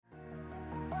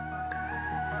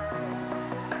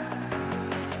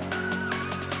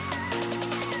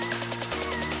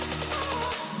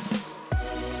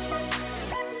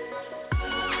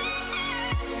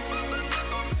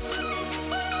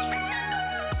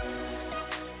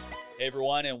Hey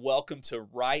everyone, and welcome to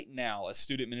Right Now, a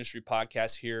student ministry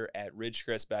podcast here at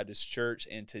Ridgecrest Baptist Church.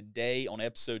 And today on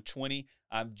episode 20,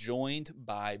 I'm joined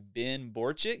by Ben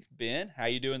Borchik. Ben, how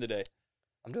you doing today?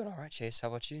 I'm doing all right, Chase. How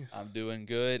about you? I'm doing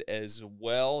good as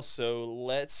well. So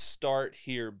let's start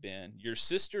here, Ben. Your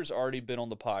sister's already been on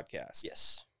the podcast.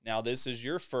 Yes. Now, this is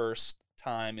your first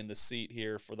time in the seat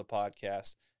here for the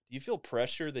podcast. Do you feel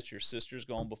pressure that your sister's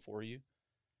gone before you?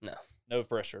 No. No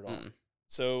pressure at all.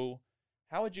 So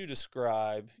how would you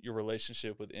describe your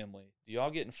relationship with Emily? Do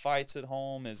y'all get in fights at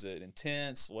home? Is it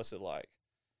intense? What's it like?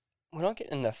 We don't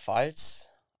get into fights,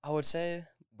 I would say,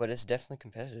 but it's definitely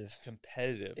competitive.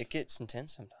 Competitive. It gets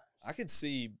intense sometimes. I could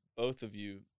see both of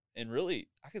you, and really,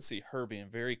 I could see her being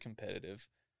very competitive.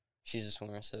 She's a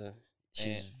swimmer, so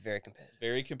she's very competitive.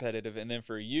 Very competitive. And then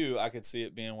for you, I could see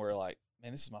it being where, like,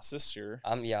 man, this is my sister.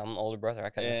 I'm an older brother.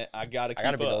 I gotta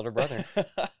be the older brother.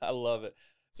 I love it.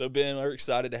 So, Ben, we're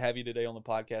excited to have you today on the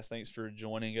podcast. Thanks for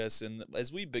joining us. And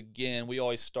as we begin, we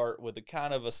always start with a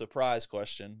kind of a surprise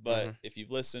question. But if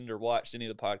you've listened or watched any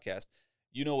of the podcast,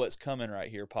 you know what's coming right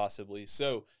here, possibly.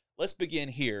 So let's begin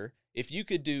here. If you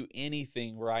could do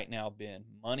anything right now, Ben,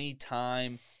 money,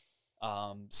 time,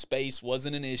 space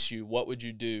wasn't an issue, what would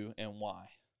you do and why?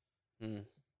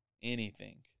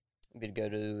 Anything. I'd be to go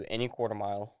to any quarter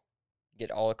mile, get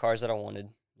all the cars that I wanted,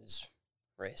 just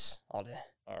race all day.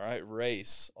 All right,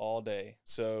 race all day.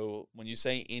 So when you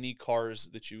say any cars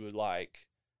that you would like,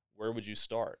 where would you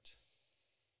start?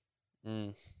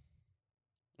 I'd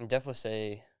definitely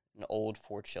say an old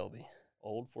Ford Shelby.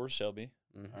 Old Ford Shelby.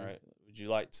 All right. Would you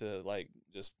like to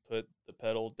just put the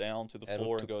pedal down to the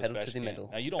floor and go as fast as you can?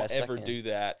 Now, you don't ever do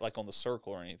that like on the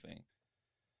circle or anything.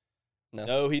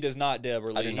 No, he does not,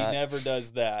 Deborah Lee. He never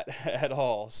does that at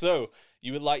all. So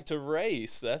you would like to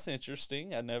race. That's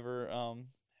interesting. I never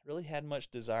really had much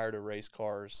desire to race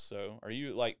cars. So are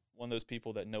you like one of those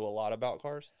people that know a lot about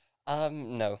cars?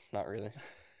 No, not really.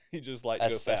 You just like to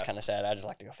go fast. That's kind of sad. I just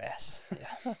like to go fast.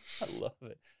 Yeah.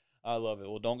 I love it.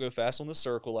 Well, don't go fast on the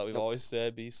circle. Like we've always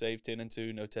said, be safe 10 and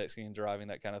 2, no texting and driving,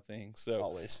 that kind of thing. So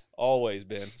Always,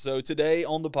 Ben. So today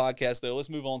on the podcast, though, let's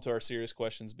move on to our serious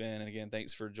questions, Ben. And again,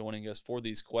 thanks for joining us for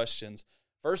these questions.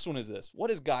 First one is this.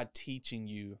 What is God teaching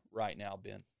you right now,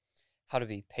 Ben? How to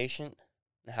be patient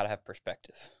and how to have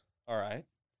perspective. All right.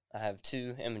 I have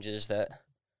two images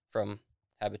from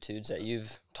Habitudes that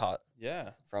you've taught.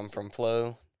 Yeah. From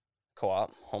Flow,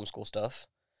 co-op, homeschool stuff.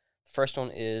 The first one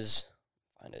is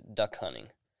duck hunting.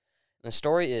 And the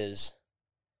story is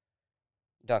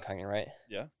duck hunting, right?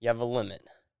 Yeah. You have a limit.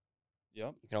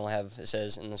 Yep. You can only have, it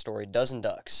says in the story, dozen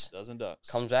ducks. Dozen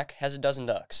ducks. Comes back, has a dozen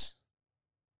ducks.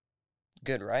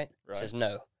 Good, right? It says,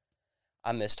 no,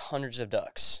 I missed hundreds of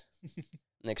ducks.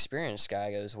 And the experienced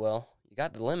guy goes, well, you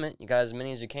got the limit. You got as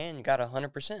many as you can. You got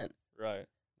 100%. Right.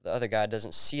 The other guy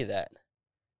doesn't see that.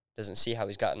 Doesn't see how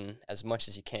he's gotten as much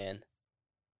as he can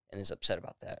and is upset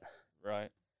about that. Right.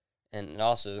 And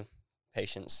also,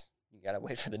 patience. You got to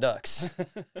wait for the ducks.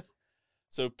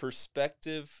 So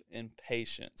perspective and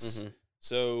patience.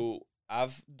 So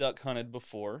I've duck hunted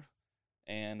before,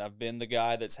 and I've been the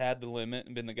guy that's had the limit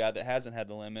and been the guy that hasn't had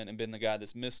the limit and been the guy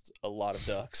that's missed a lot of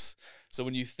ducks. So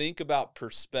when you think about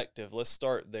perspective, let's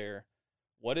start there.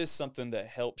 What is something that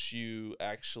helps you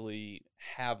actually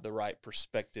have the right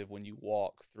perspective when you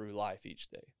walk through life each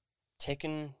day?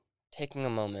 Taking a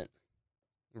moment,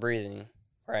 breathing,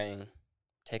 praying,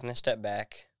 taking a step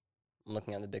back, and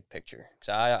looking at the big picture.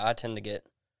 Because I tend to get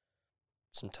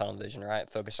some tunnel vision, right?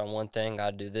 Focus on one thing,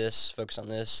 gotta do this, focus on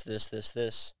this.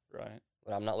 Right.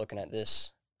 But I'm not looking at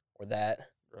this or that,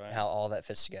 right, how all that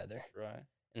fits together. Right.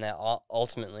 And that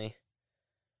ultimately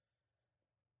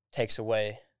takes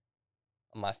away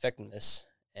my effectiveness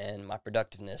and my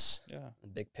productiveness. Yeah. The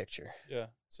big picture. Yeah.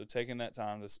 So taking that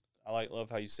time love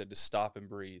how you said to stop and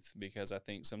breathe, because I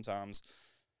think sometimes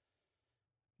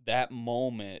that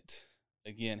moment,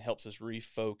 again, helps us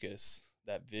refocus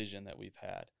that vision that we've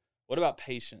had. What about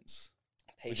patience?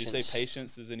 Would you say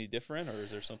patience is any different, or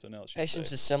is there something else?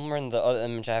 Patience is similar, and the other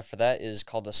image I have for that is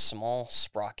called a small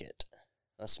sprocket.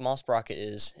 A small sprocket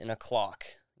is in a clock.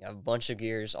 You have a bunch of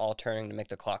gears all turning to make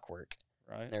the clock work.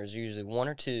 Right. There's usually one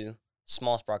or two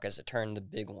small sprockets that turn the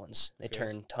big ones. They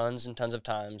turn tons and tons of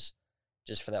times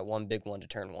just for that one big one to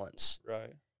turn once.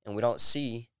 Right. And we don't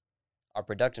see our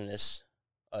productiveness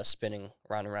spinning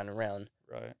round and round and round.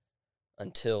 Right.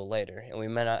 Until later. And we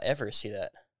may not ever see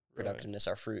that productiveness,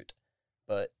 our fruit.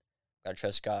 But gotta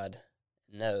trust God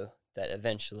and know that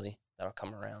eventually that'll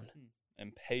come around.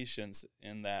 And patience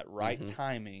in that right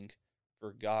timing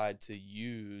for God to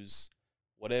use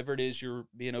whatever it is you're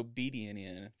being obedient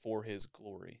in for his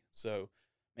glory. So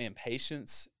man,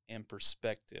 patience and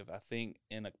perspective. I think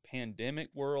in a pandemic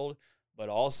world, but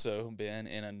also, Ben,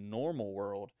 in a normal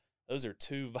world, those are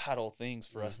two vital things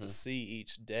for us to see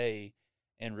each day,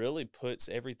 and really puts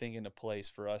everything into place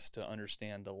for us to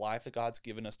understand the life that God's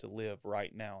given us to live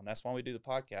right now. And that's why we do the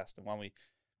podcast, and why we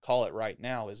call it Right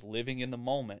Now, is living in the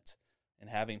moment. And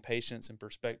having patience and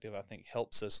perspective, I think,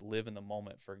 helps us live in the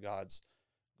moment for God's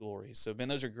glory. So, Ben,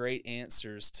 those are great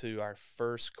answers to our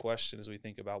first question as we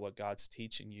think about what God's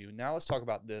teaching you. Now let's talk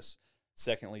about this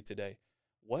secondly today.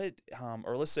 What,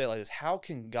 or let's say it like this, how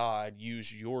can God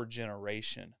use your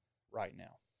generation right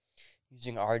now?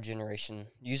 Using our generation,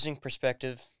 using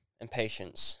perspective and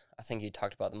patience. I think you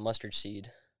talked about the mustard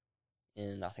seed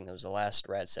in, I think that was the last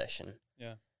rad session.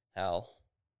 Yeah. How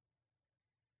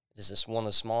this is one of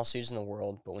the smallest seeds in the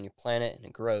world, but when you plant it and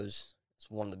it grows,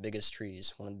 it's one of the biggest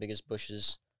trees, one of the biggest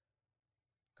bushes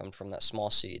come from that small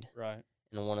seed. Right.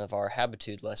 And in one of our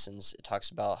habitude lessons, it talks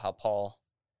about how Paul,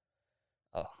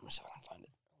 let me see if I can find it,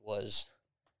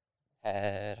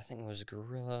 I think it was a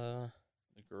gorilla.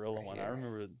 The gorilla right one. Here. I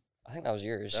remember. I think that was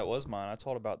yours. That was mine. I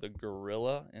taught about the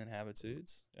gorilla in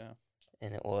habitudes. Yeah.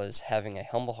 And it was having a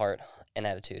humble heart and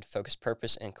attitude, focused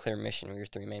purpose, and clear mission were your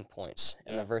 3 main points.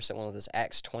 And the verse that went with is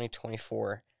Acts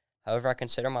 20:24. However, I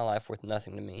consider my life worth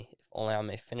nothing to me, if only I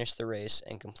may finish the race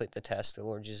and complete the task the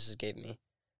Lord Jesus gave me,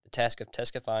 the task of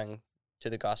testifying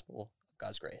to the gospel of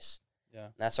God's grace. Yeah.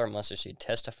 And that's our mustard seed,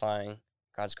 testifying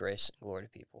God's grace and glory to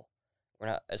people.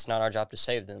 It's not our job to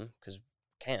save them, because we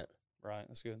can't. Right,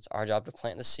 that's good. It's our job to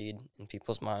plant the seed in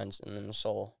people's minds and in the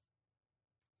soul,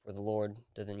 for the Lord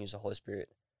to then use the Holy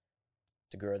Spirit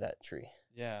to grow that tree.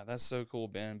 Yeah, that's so cool,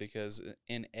 Ben, because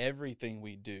in everything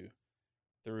we do,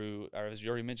 through, or as you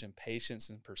already mentioned, patience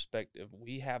and perspective,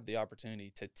 we have the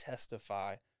opportunity to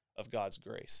testify of God's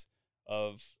grace,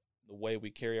 of the way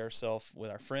we carry ourselves with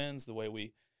our friends, the way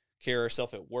we carry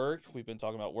ourselves at work. We've been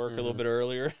talking about work a little bit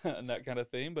earlier and that kind of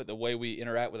thing, but the way we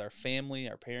interact with our family,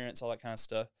 our parents, all that kind of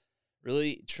stuff,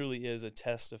 really truly is a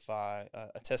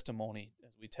testimony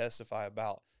as we testify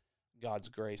about God's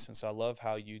grace. And so I love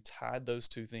how you tied those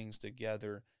two things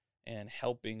together and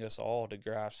helping us all to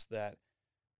grasp that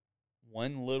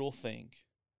one little thing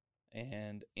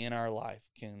and in our life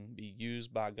can be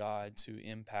used by God to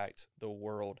impact the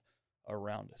world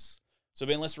around us. So,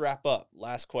 Ben, let's wrap up.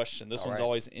 Last question. This one's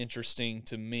always interesting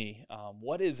to me.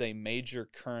 What is a major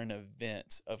current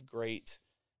event of great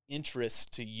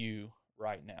interest to you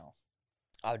right now?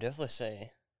 I would definitely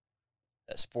say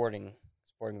that sporting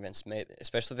events,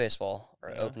 especially baseball,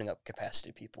 are opening up capacity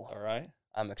to people. All right.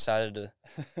 I'm excited to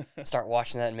start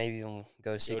watching that and maybe even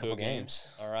go to see a couple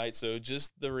games. All right. So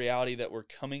just the reality that we're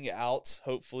coming out,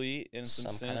 hopefully, in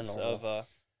some sense of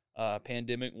a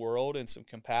pandemic world, and some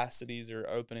capacities are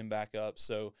opening back up.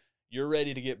 So you're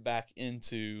ready to get back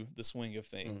into the swing of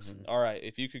things. All right.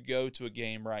 If you could go to a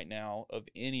game right now of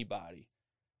anybody,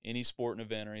 any sporting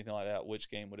event or anything like that, which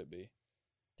game would it be?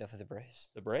 Definitely the Braves.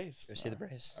 The Braves. Go see the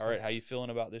Braves. All right. How you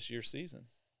feeling about this year's season?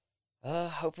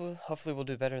 Hopefully we'll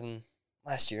do better than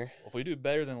last year. Well, if we do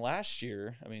better than last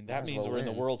year, I mean, that means we're in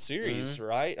the World Series,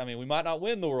 right? I mean, we might not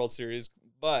win the World Series,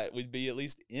 but we'd be at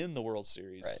least in the World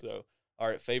Series. Right. So, all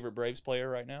right, favorite Braves player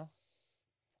right now?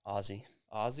 Ozzy?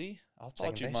 I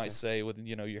thought you might say, with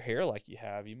your hair like you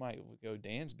have, you might go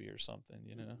Dansby or something,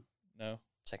 No?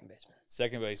 Second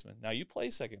baseman. Now, you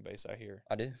play second base, I hear.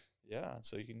 I do. Yeah,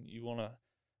 so you want to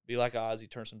be like Ozzy,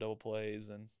 turn some double plays,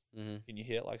 and can you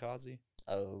hit like Ozzy?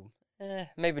 Oh,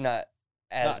 maybe not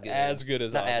as good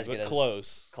as Ozzy, but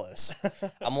close. Close.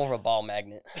 I'm more of a ball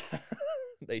magnet.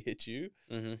 They hit you?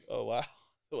 Mm-hmm. Oh, wow.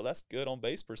 Well, that's good on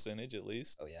base percentage, at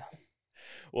least. Oh, yeah.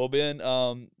 Well, Ben,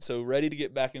 so ready to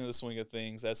get back into the swing of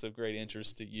things. That's of great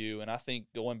interest to you. And I think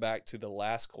going back to the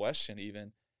last question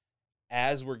even,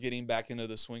 as we're getting back into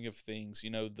the swing of things,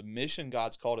 the mission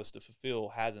God's called us to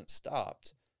fulfill hasn't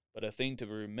stopped. But a thing to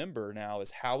remember now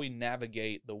is how we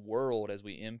navigate the world as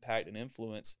we impact and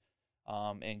influence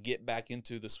and get back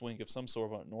into the swing of some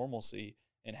sort of normalcy,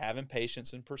 and having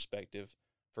patience and perspective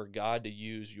for God to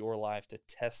use your life to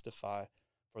testify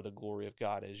for the glory of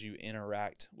God as you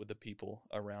interact with the people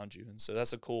around you. And so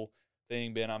that's a cool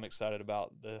thing, Ben. I'm excited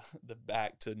about the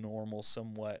back to normal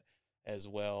somewhat as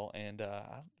well. And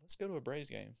let's go to a Braves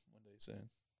game one day soon.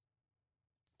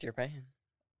 If you're paying.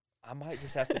 I might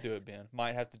just have to do it, Ben.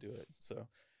 Might have to do it. So,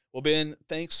 well, Ben,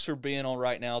 thanks for being on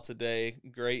Right Now today.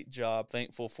 Great job.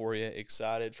 Thankful for you.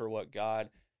 Excited for what God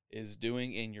is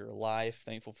doing in your life.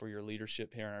 Thankful for your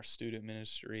leadership here in our student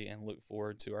ministry, and look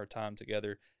forward to our time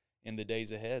together in the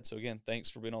days ahead. So, again, thanks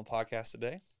for being on the podcast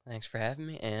today. Thanks for having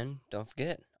me. And don't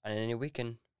forget, on any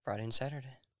weekend, Friday and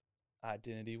Saturday.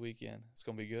 Identity Weekend. It's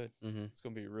going to be good. Mm-hmm. It's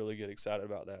going to be really good. Excited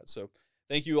about that. So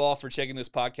thank you all for checking this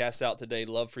podcast out today.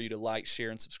 Love for you to like, share,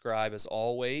 and subscribe as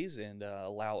always, and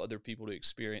allow other people to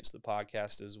experience the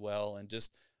podcast as well. And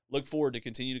just look forward to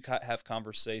continue to have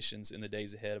conversations in the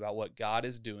days ahead about what God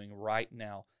is doing right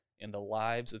now in the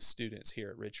lives of students here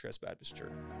at Ridgecrest Baptist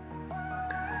Church.